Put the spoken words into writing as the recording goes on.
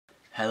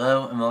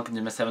Hello and welcome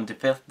to my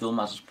 75th Duel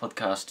Masters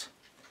podcast.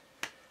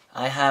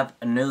 I have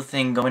a new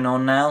thing going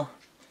on now,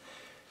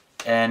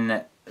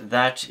 and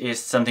that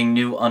is something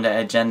new on the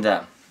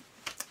agenda.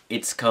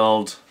 It's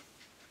called...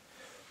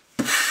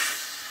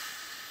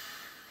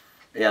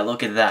 Yeah,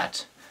 look at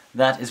that.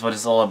 That is what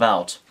it's all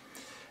about.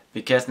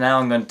 Because now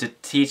I'm going to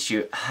teach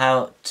you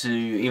how to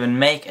even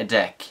make a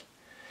deck,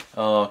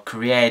 or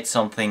create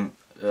something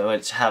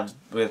which has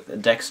with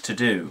decks to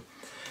do.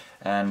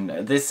 And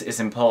this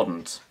is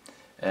important.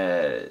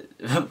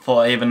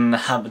 For even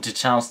have the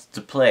chance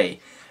to play.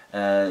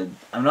 I'm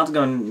not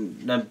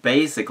going to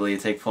basically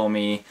take for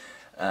me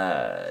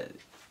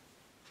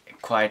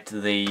quite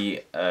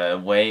the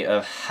way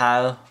of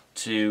how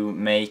to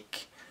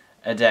make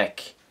a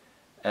deck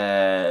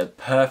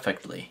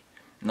perfectly.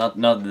 Not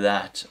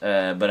that,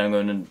 but I'm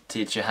going to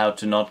teach you how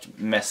to not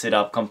mess it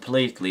up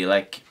completely,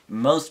 like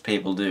most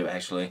people do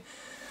actually.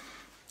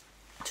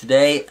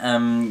 Today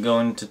I'm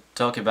going to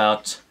talk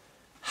about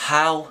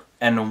how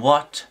and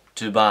what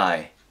to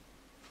buy.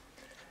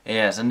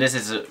 Yes, and this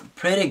is a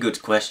pretty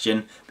good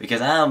question, because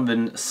I have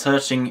been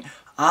searching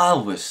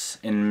hours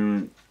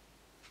in...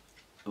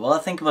 Well, I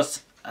think it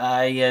was...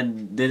 I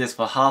did this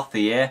for half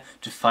the year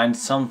to find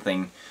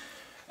something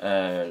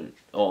or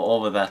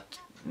over that...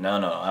 No,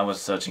 I was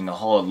searching a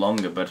whole lot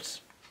longer, but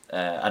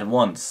at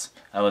once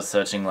I was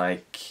searching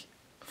like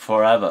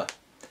forever.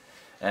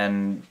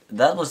 And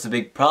that was the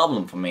big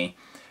problem for me,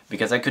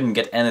 because I couldn't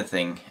get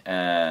anything,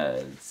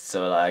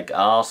 so like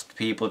I asked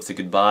people if they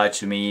could buy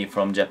to me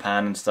from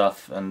Japan and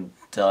stuff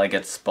until I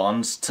get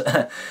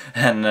sponsored,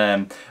 and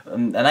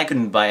I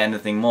couldn't buy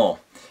anything more,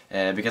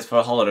 because for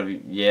a whole lot of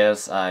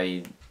years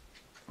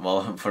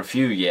for a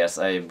few years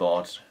I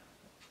bought,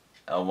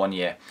 1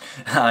 year,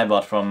 I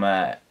bought from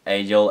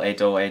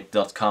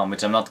Duel808.com,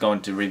 which I'm not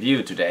going to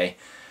review today,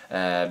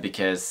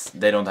 because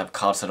they don't have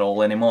cards at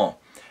all anymore.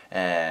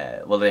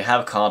 Well, they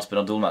have cards, but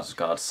not Duel Masters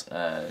cards.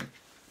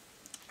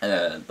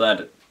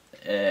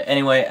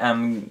 Anyway,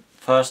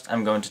 first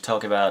I'm going to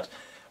talk about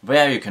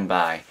where you can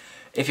buy.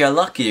 If you're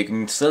lucky, you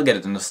can still get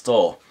it in the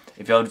store.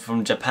 If you're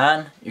from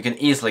Japan, you can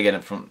easily get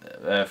it from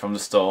the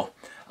store.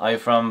 Are you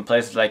from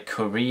places like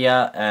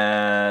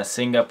Korea,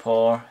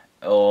 Singapore,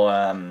 or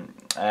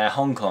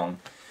Hong Kong?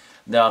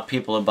 There are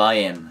people who buy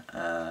in,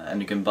 and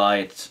you can buy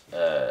it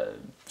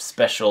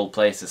special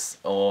places,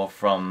 or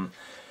from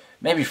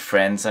maybe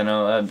friends. I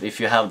know if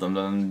you have them,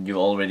 then you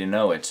already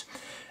know it.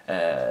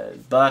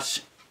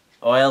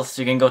 Or else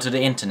you can go to the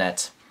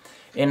internet.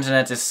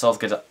 Internet is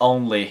sort of the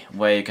only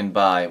way you can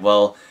buy.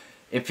 Well,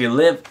 if you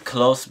live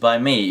close by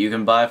me, you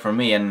can buy from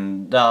me,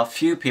 and there are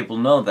few people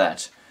know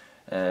that.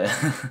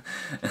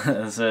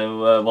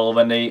 Well,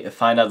 when they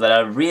find out that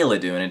I'm really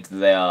doing it,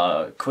 they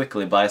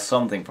quickly buy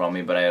something from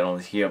me, but I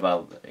don't hear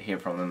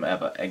from them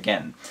ever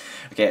again.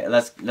 Okay,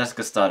 let's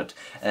get started.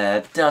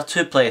 There are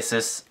two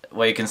places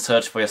where you can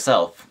search for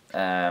yourself.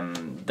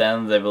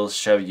 Then they will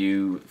show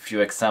you a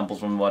few examples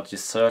from what you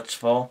search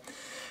for.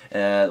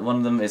 One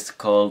of them is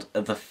called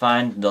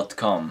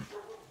thefind.com.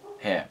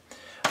 Here,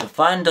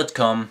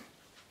 thefind.com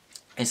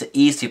is an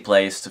easy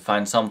place to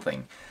find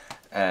something,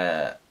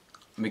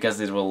 because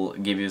it will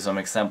give you some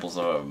examples,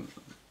 or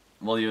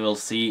well, you will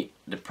see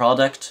the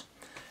product,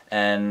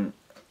 and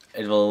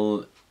it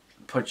will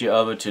put you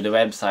over to the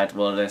website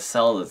where they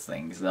sell the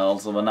things. There's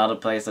also another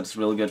place that's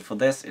really good for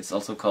this. It's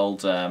also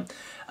called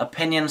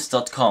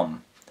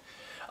opinions.com.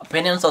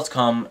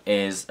 Opinions.com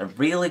is a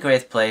really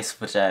great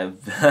place, which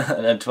I've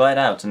tried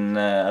out, and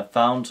I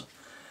found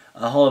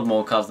a whole lot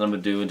more cards than I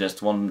would do with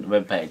just one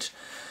web page.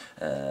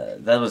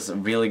 That was a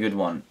really good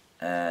one.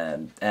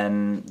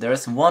 And there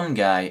is one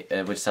guy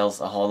which sells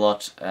a whole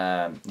lot.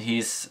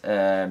 He's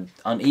on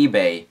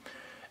eBay,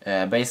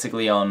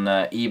 basically on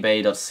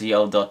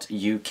ebay.co.uk.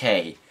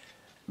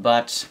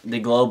 But the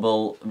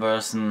global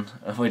version,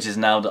 which is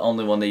now the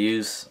only one they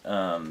use,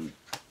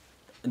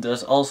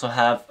 does also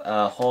have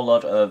a whole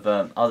lot of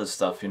other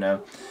stuff, you know.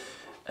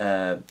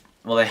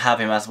 Well, they have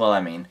him as well, I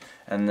mean,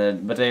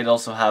 and but they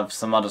also have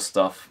some other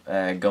stuff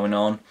going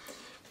on,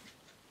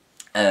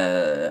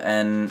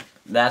 and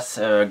that's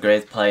a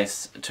great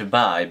place to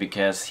buy,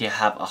 because he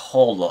have a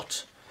whole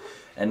lot.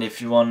 And if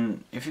you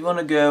want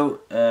to go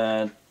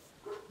to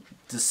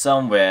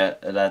somewhere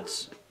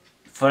that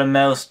for the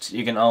most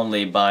you can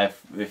only buy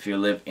if you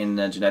live in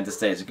the United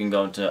States, you can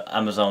go to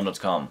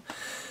Amazon.com.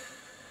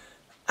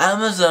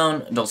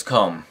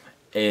 Amazon.com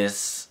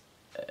is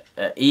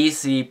an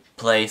easy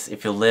place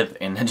if you live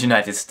in the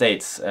United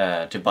States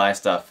to buy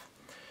stuff.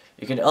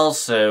 You can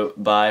also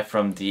buy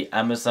from the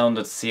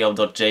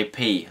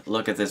Amazon.co.jp.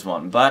 Look at this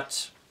one,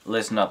 but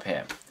listen up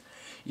here.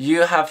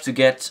 You have to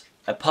get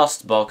a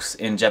post box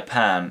in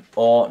Japan,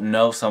 or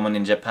know someone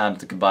in Japan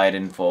that can buy it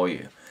in for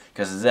you,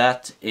 because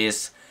that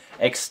is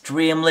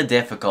extremely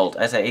difficult.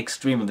 I say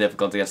extremely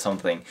difficult to get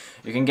something.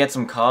 You can get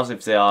some cards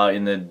if they are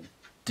in a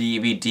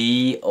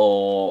DVD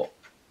or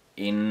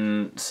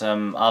in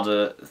some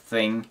other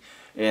thing,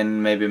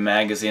 in maybe a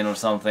magazine or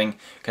something,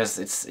 because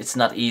it's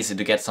not easy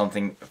to get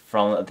something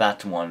from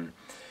that one.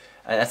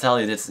 I tell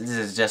you, this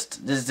is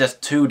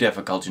just too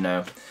difficult, you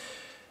know.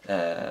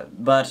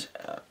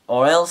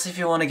 Or else if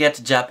you want to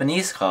get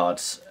Japanese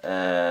cards,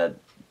 2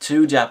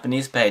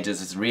 Japanese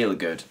pages is really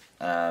good.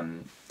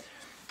 And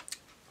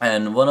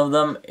one of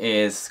them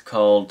is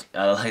called,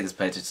 I like this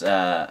page, it's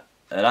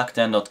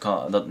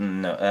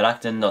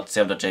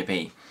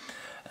rakuten.co.jp.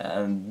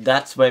 And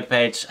that web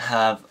page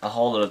have a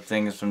whole lot of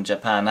things from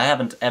Japan. I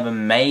haven't ever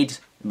made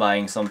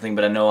buying something,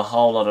 but I know a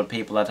whole lot of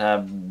people that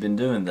have been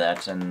doing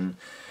that and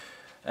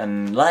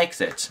likes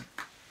it.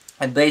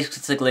 It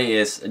basically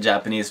is a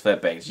Japanese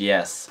web page,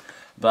 yes,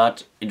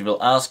 but it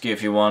will ask you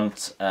if you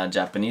want a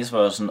Japanese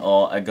version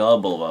or a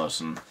global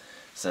version.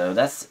 So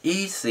that's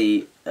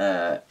easy,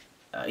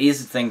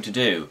 easy thing to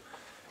do,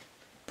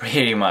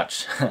 pretty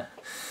much.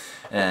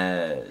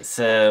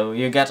 So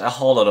you get a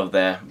whole lot of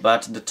there,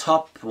 but the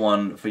top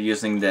one for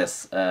using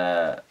this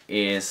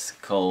is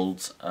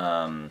called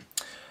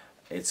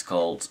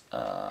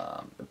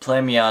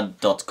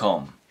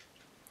playmia.com.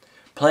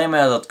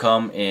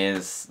 Playmia.com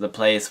is the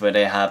place where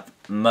they have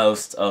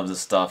most of the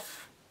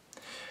stuff,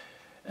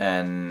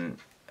 and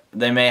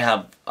they may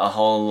have a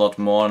whole lot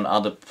more on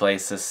other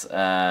places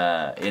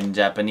in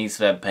Japanese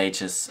web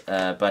pages,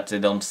 but they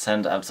don't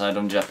send outside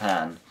of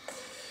Japan.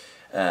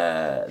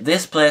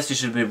 This place you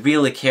should be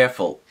really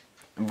careful,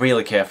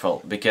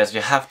 because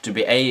you have to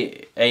be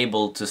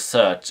able to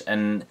search,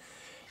 and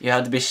you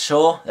have to be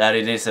sure that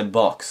it is a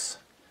box.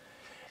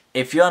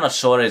 If you're not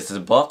sure it's a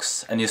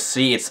box and you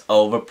see it's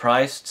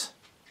overpriced,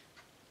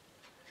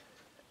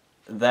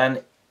 then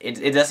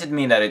it doesn't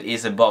mean that it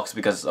is a box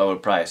because it's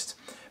overpriced,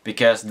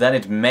 because then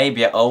it may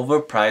be an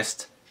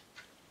overpriced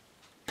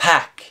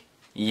pack.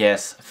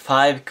 Yes,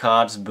 5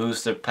 cards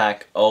booster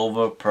pack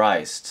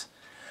overpriced.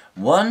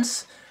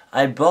 Once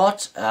I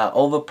bought an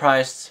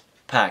overpriced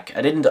pack.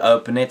 I didn't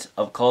open it,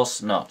 of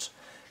course not,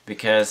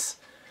 because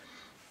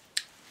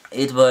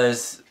it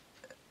was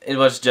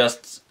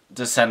just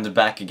to send it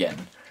back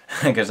again,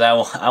 because I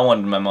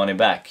wanted my money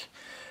back.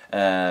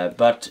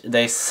 But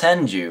they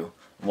send you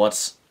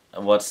what's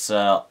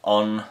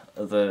on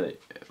the,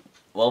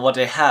 well, what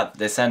they have,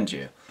 they send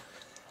you.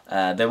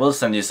 They will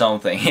send you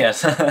something,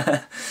 yes.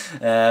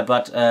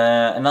 But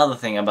another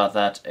thing about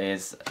that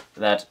is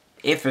that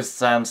if it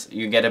sends,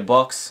 you get a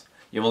box,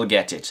 you will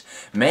get it.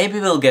 Maybe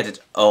we'll get it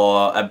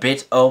a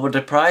bit over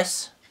the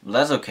price.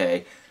 That's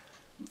okay.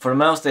 For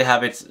most they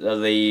have it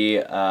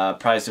the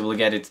price you will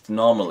get it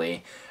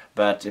normally.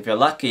 But if you're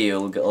lucky,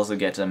 you'll also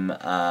get them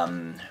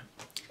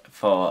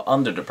for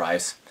under the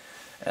price.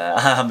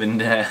 I have been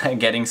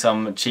getting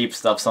some cheap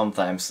stuff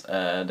sometimes.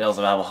 They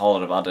also have a whole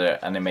lot of other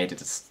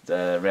animated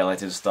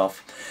related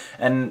stuff,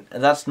 and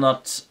that's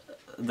not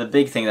the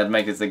big thing that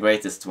makes it the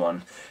greatest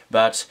one.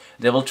 But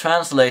they will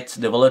translate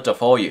the valuta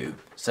for you.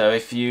 So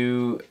if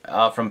you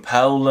are from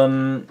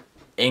Poland,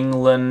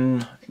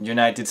 England,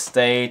 United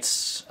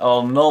States,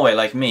 or Norway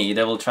like me,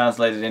 they will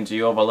translate it into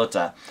your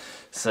valuta.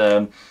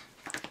 So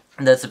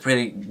that's a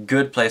pretty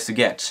good place to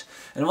get.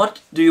 And what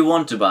do you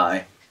want to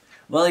buy?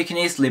 Well, you can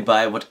easily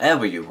buy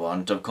whatever you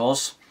want, of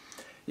course.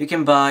 You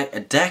can buy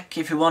a deck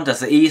if you want, that's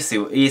the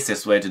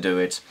easiest way to do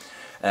it.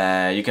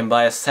 You can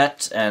buy a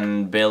set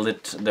and build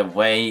it the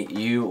way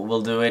you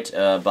will do it,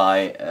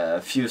 buy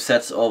a few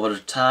sets over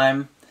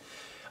time.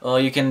 Or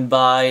you can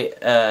buy,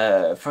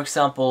 for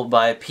example,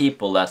 buy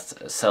people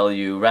that sell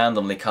you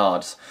randomly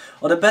cards.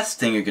 Or the best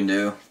thing you can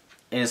do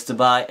is to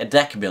buy a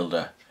deck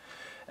builder.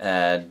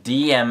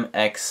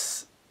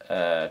 DMX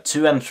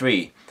 2 and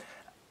 3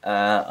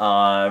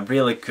 are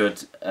really good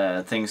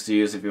things to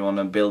use if you want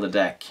to build a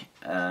deck.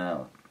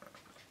 The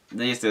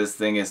easiest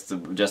thing is to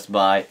just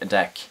buy a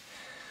deck.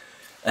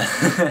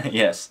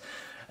 Yes,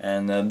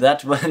 and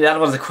that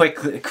was a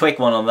quick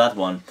one on that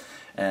one.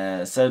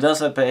 So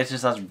those web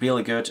pages are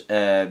really good.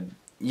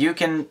 You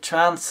can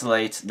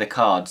translate the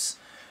cards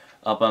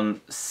up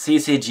on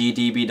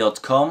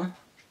ccgdb.com,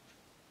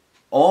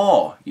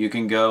 or you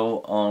can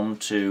go on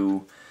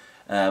to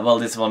well,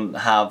 this one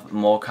have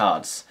more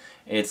cards.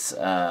 It's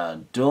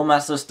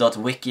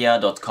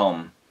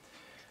duelmasters.wikia.com,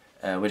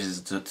 which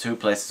is the 2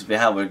 places we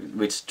have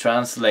which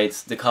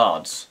translates the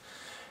cards.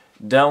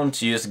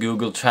 Don't use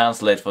Google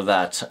Translate for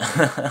that.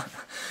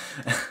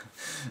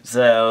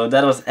 So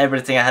that was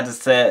everything I had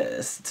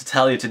to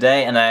tell you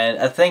today, and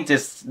I think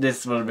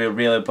this will be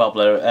really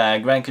popular.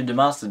 Duel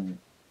Masters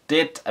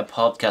did a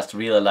podcast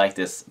really like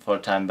this for a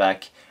time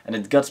back, and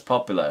it got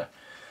popular.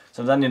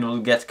 So then you will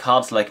get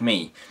cards like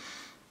me.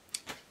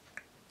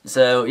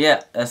 So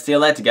yeah, see you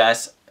later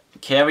guys.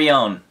 Carry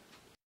on.